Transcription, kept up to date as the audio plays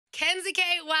Kenzie K,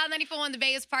 Wild 94.1, the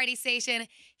Bay's party station,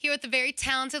 here with the very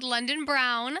talented London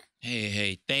Brown.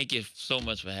 Hey, thank you so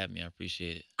much for having me. I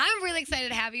appreciate it. I'm really excited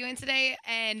to have you in today,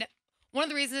 and one of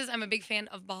the reasons is I'm a big fan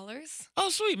of Ballers. Oh,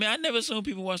 sweet, man. I never assumed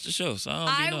people watch the show, so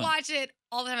I watch it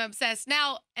all the time. I'm obsessed.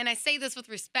 Now, and I say this with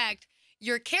respect,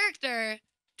 your character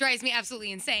drives me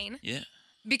absolutely insane. Yeah.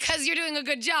 Because you're doing a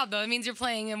good job, though. It means you're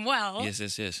playing him well.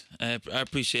 Yes. I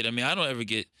appreciate it. I mean, I don't ever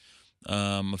get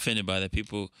offended by that.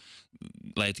 People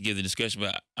like to give the discussion,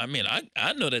 but I mean,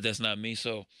 I know that that's not me,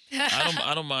 so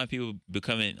I don't mind people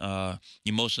becoming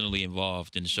emotionally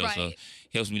involved in the show. Right. So it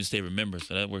helps me to stay remembered.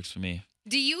 So that works for me.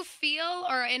 Do you feel,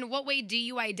 or in what way do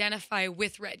you identify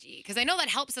with Reggie? Because I know that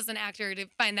helps as an actor to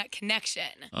find that connection.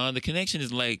 The connection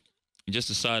is like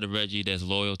just a side of Reggie that's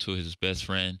loyal to his best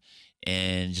friend,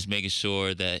 and just making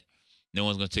sure that no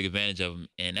one's gonna take advantage of him.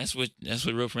 And that's what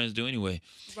real friends do anyway.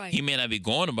 Right. He may not be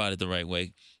going about it the right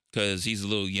way because he's a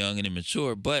little young and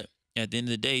immature, but at the end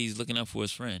of the day, he's looking out for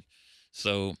his friend.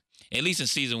 So at least in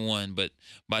season 1, but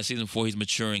by season 4, he's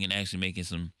maturing and actually making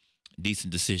some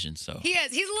decent decisions. So He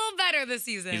is. He's a little better this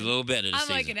season. he's a little better this I'm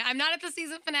season. liking it. I'm not at the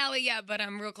season finale yet, but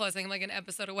I'm real close. I'm like an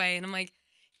episode away, and I'm like,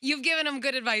 you've given him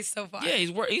good advice so far. Yeah, he's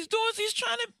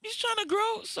trying to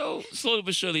grow. So slowly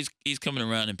but surely, he's coming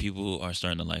around, and people are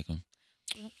starting to like him.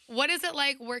 What is it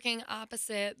like working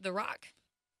opposite The Rock?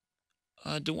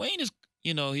 Dwayne is,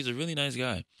 he's a really nice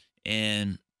guy,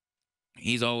 and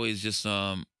he's always just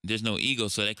there's no ego,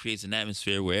 so that creates an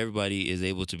atmosphere where everybody is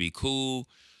able to be cool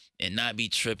and not be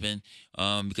tripping,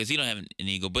 because he don't have an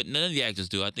ego, but none of the actors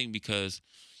do. I think because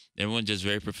everyone's just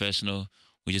very professional.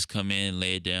 We just come in,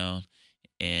 lay it down,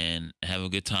 and have a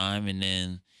good time, and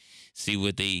then see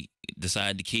what they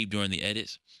decide to keep during the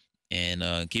edits, and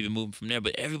keep it moving from there.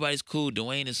 But everybody's cool.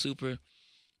 Dwayne is super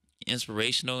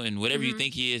inspirational, and whatever you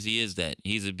think he is that.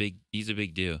 He's a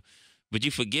big deal. But you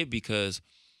forget, because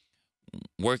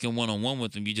working one-on-one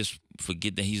with him, you just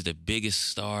forget that he's the biggest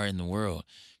star in the world,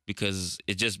 because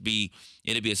it'd be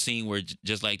a scene where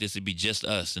just like this, it'd be just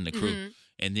us and the crew.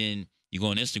 And then you go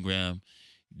on Instagram,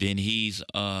 then he's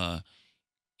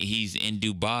in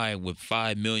Dubai with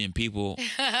 5 million people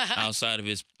outside of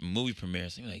his movie premiere.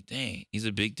 So you're like, dang, he's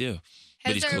a big deal. Has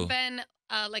But he's there cool. been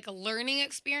like a learning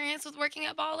experience with working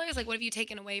at Ballers? Like, what have you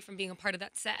taken away from being a part of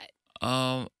that set?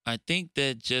 I think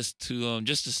that just to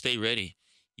stay ready,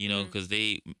 because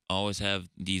they always have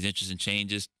these interesting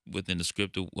changes within the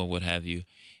script or what have you.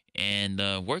 And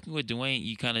working with Dwayne,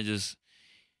 you kind of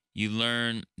you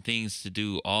learn things to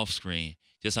do off screen,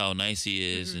 just how nice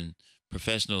he is and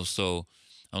professional. So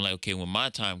I'm like, okay, when my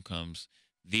time comes,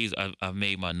 I've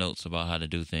made my notes about how to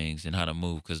do things and how to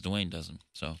move, because Dwayne doesn't.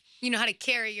 So You know how to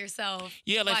carry yourself.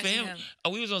 yeah, like for watching him,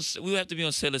 we would have to be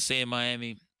on set, let's say in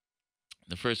Miami.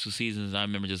 The first 2 seasons, I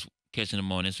remember just catching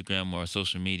him on Instagram or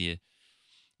social media,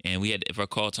 and if our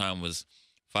call time was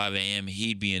 5 a.m.,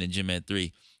 he'd be in the gym at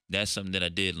 3. That's something that I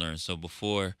did learn. So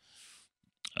before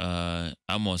I'm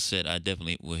on set, I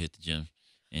definitely will hit the gym.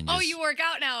 And Oh, you work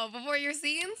out now before your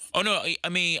scenes? Oh no, I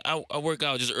mean I work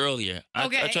out just earlier.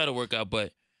 I try to work out,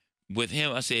 but with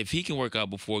him, I say if he can work out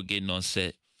before getting on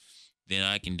set, then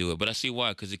I can do it. But I see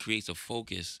why, because it creates a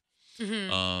focus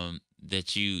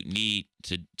that you need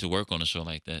to work on a show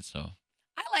like that. So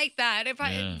I like that. It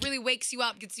probably really wakes you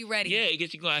up, gets you ready. yeah, it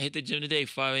gets you going. I hit the gym today,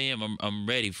 5 a.m. I'm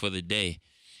ready for the day.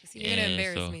 See, you're gonna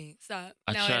embarrass me. Stop.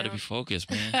 I No, try to don't. be focused,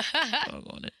 man.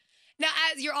 On it. Now,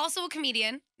 as you're also a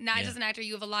comedian, not just an actor.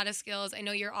 You have a lot of skills. I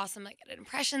know you're awesome, like at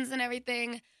impressions and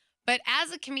everything. But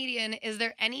as a comedian, is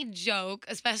there any joke,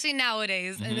 especially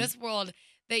nowadays in this world,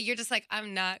 that you're just like,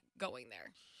 I'm not going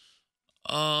there?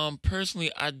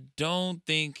 Personally, I don't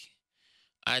think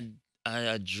I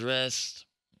addressed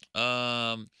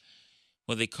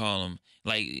what they call them,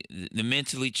 like the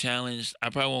mentally challenged. I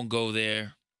probably won't go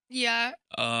there. Yeah.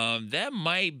 That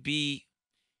might be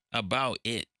about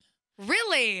it.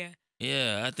 Really?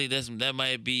 Yeah, I think that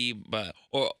might be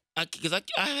because I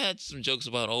had some jokes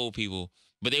about old people,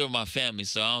 but they were my family,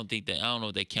 so I don't know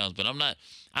if that counts. But I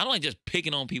don't like just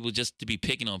picking on people just to be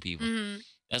picking on people.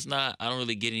 That's not. I don't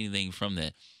really get anything from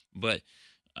that. But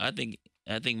I think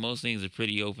most things are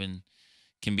pretty open,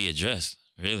 can be addressed.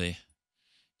 Really.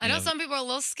 I know some people are a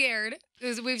little scared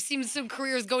because we've seen some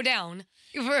careers go down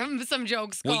from some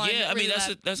jokes. Well, yeah, I mean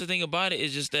that's the thing about it.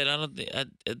 Is just that I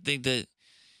think that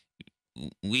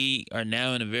we are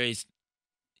now in a very,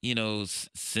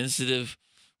 sensitive.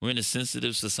 We're in a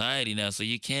sensitive society now, so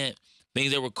you can't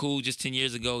things that were cool just 10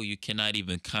 years ago. You cannot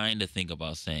even kind of think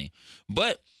about saying.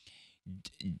 But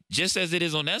just as it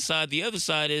is on that side, the other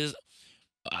side is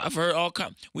I've heard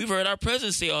we've heard our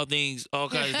president say all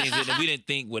kinds of things that we didn't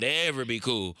think would ever be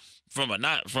cool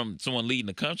not from someone leading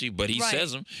the country, but he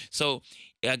says them. So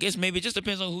I guess maybe it just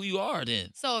depends on who you are then.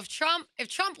 So if Trump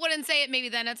wouldn't say it, maybe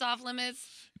then it's off limits.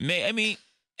 I mean,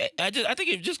 I think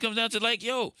it just comes down to like,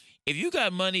 yo, if you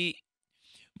got money,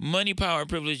 power, and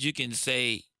privilege, you can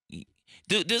say.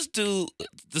 This dude,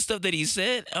 the stuff that he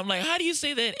said, I'm like, how do you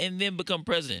say that and then become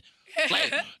president?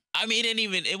 Like, I mean,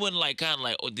 it wasn't like kind of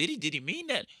like, oh, did he mean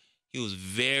that? He was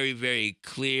very, very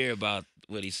clear about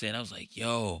what he said. I was like,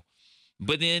 yo.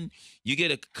 But then you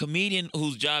get a comedian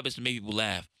whose job is to make people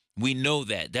laugh. We know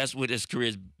that. That's what his career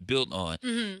is built on.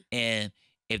 Mm-hmm. And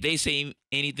if they say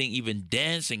anything even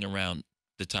dancing around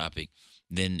the topic,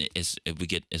 then it's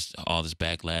all this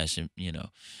backlash, and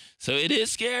so it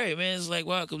is scary, man. It's like,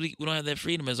 wow, because we don't have that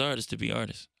freedom as artists to be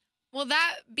artists. Well,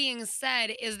 that being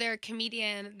said, is there a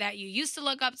comedian that you used to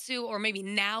look up to, or maybe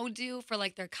now do, for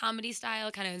like their comedy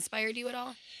style, kind of inspired you at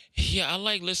all? Yeah, I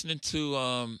like listening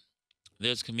to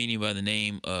there's a comedian by the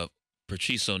name of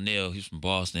Patrice O'Neal. He's from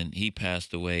Boston. He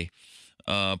passed away.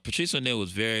 Patrice O'Neal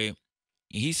was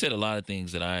he said a lot of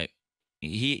things that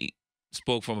he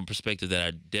spoke from a perspective that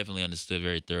I definitely understood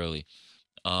very thoroughly.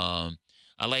 I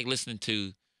like listening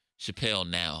to Chappelle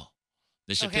now.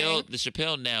 The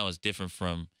Chappelle now is different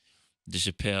from the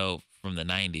Chappelle from the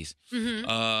 90s. Mm-hmm.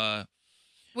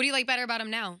 What do you like better about him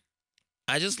now?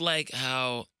 I just like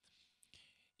how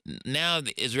now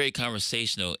it's very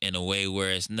conversational in a way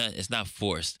where it's not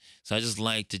forced. So I just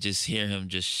like to just hear him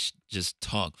just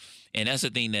talk. And that's the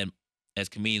thing that as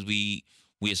comedians we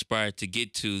aspire to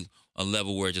get to a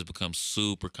level where it just becomes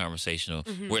super conversational,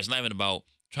 mm-hmm. where it's not even about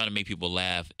trying to make people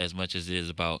laugh as much as it is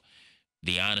about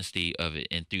the honesty of it,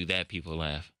 and through that people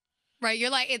laugh. Right, you're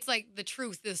like, it's like the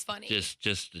truth is funny.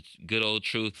 Just the good old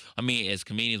truth. I mean, as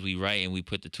comedians, we write and we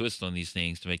put the twist on these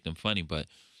things to make them funny, but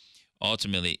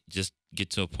ultimately, just get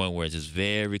to a point where it's just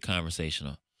very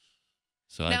conversational.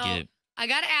 So now, I get it. I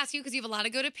got to ask you, because you have a lot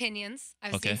of good opinions.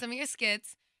 I've seen some of your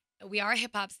skits. We are a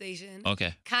hip-hop station.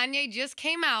 Okay. Kanye just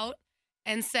came out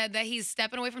and said that he's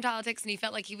stepping away from politics and he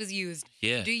felt like he was used.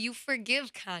 Yeah. Do you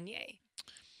forgive Kanye?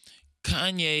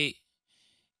 Kanye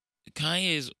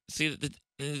is, see,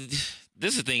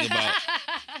 this is the thing about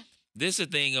this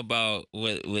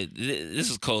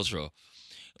is cultural.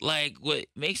 Like, what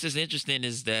makes this interesting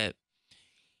is that,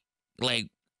 like,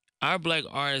 our black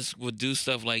artists would do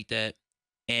stuff like that,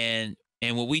 and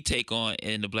what we take on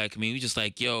in the black community, we just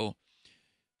like, yo,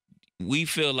 we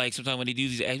feel like sometimes when they do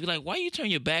these acts, we're like, why you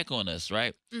turn your back on us,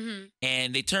 right? Mm-hmm.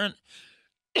 And they turn,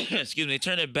 they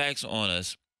turn their backs on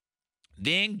us,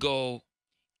 then go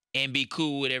and be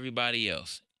cool with everybody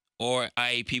else, or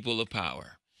i.e. people of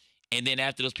power. And then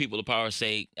after those people of power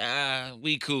say,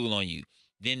 we cool on you,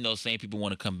 then those same people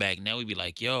want to come back. Now we be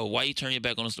like, yo, why you turn your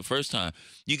back on us the first time?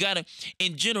 You gotta,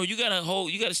 in general, you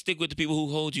gotta stick with the people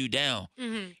who hold you down,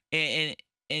 mm-hmm.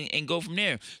 and go from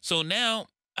there. So now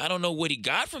I don't know what he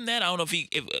got from that. I don't know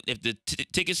if the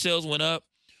ticket sales went up.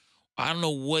 I don't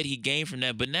know what he gained from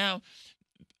that. But now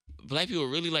black people are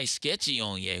really like sketchy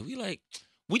on Ye.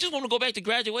 We just want to go back to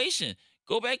graduation.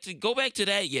 Go back to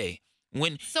that Ye.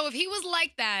 So if he was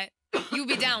like that, you'd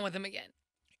be down with him again.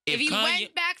 If he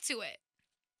went back to it.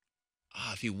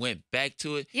 If he went back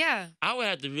to it, yeah, I would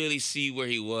have to really see where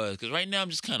he was, because right now I'm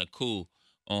just kind of cool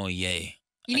on Ye.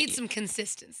 You need some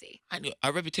consistency. I know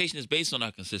our reputation is based on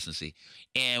our consistency,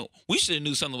 and we should have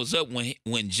knew something was up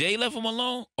when Jay left him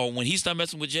alone, or when he started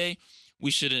messing with Jay.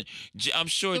 We shouldn't. I'm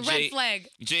sure the red flag.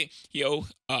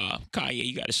 Kanye,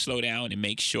 you got to slow down and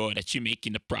make sure that you're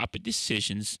making the proper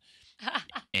decisions.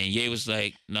 And Ye was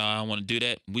like, no, I don't want to do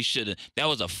that. We should have. That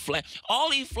was a flag.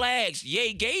 All these flags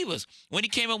Ye gave us when he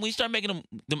came up, when he started making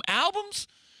them albums.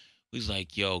 We was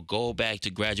like, yo, go back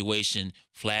to graduation,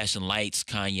 flashing lights,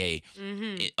 Kanye.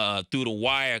 Mm-hmm. Through the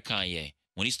wire, Kanye.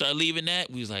 When he started leaving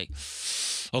that, we was like,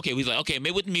 okay,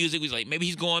 maybe with music. We was like, maybe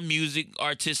he's going music,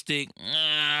 artistic,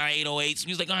 808s.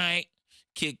 We was like, all right,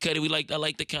 Kid Cudi, I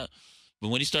like the kind. But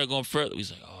when he started going further, we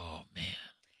was like, oh, man.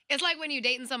 It's like when you're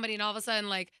dating somebody and all of a sudden,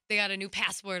 like, they got a new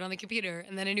password on the computer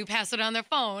and then a new password on their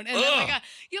phone. And then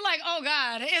you're like, oh,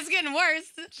 God, it's getting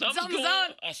worse. Something's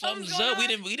up. Something's up. We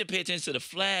didn't pay attention to the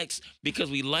flags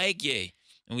because we like Ye.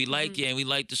 And we like Ye, and we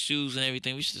like the shoes and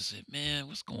everything. We should have said, man,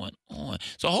 what's going on?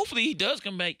 So hopefully he does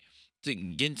come back to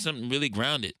getting something really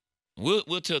grounded.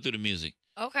 We'll tell through the music.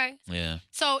 Okay. Yeah.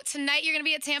 So tonight you're going to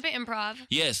be at Tampa Improv.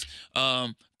 Yes.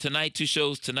 Tonight, 2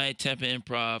 shows tonight, Tampa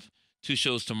Improv. 2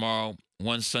 shows tomorrow,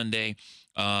 1 Sunday.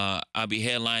 I'll be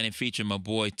headlining featuring my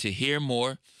boy To Hear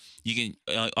More. You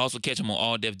can also catch him on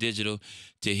All Def Digital.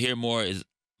 To Hear More is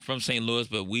from St. Louis,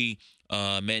 but we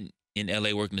met in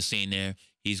L.A. working the scene there.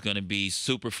 He's gonna be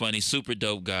super funny, super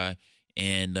dope guy,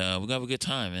 and we're gonna have a good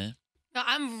time, man. No,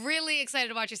 I'm really excited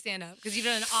to watch you stand up because you've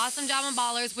done an awesome job on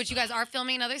Ballers, which you guys are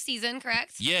filming another season,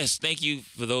 correct? Yes, thank you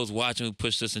for those watching who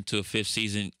pushed us into a 5th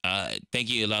season. Thank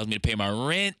you. It allows me to pay my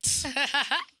rent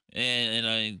and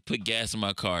I put gas in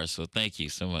my car. So thank you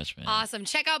so much, man. Awesome.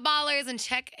 Check out Ballers and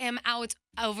check him out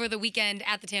over the weekend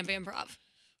at the Tampa Improv.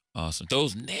 Awesome.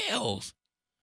 Those nails.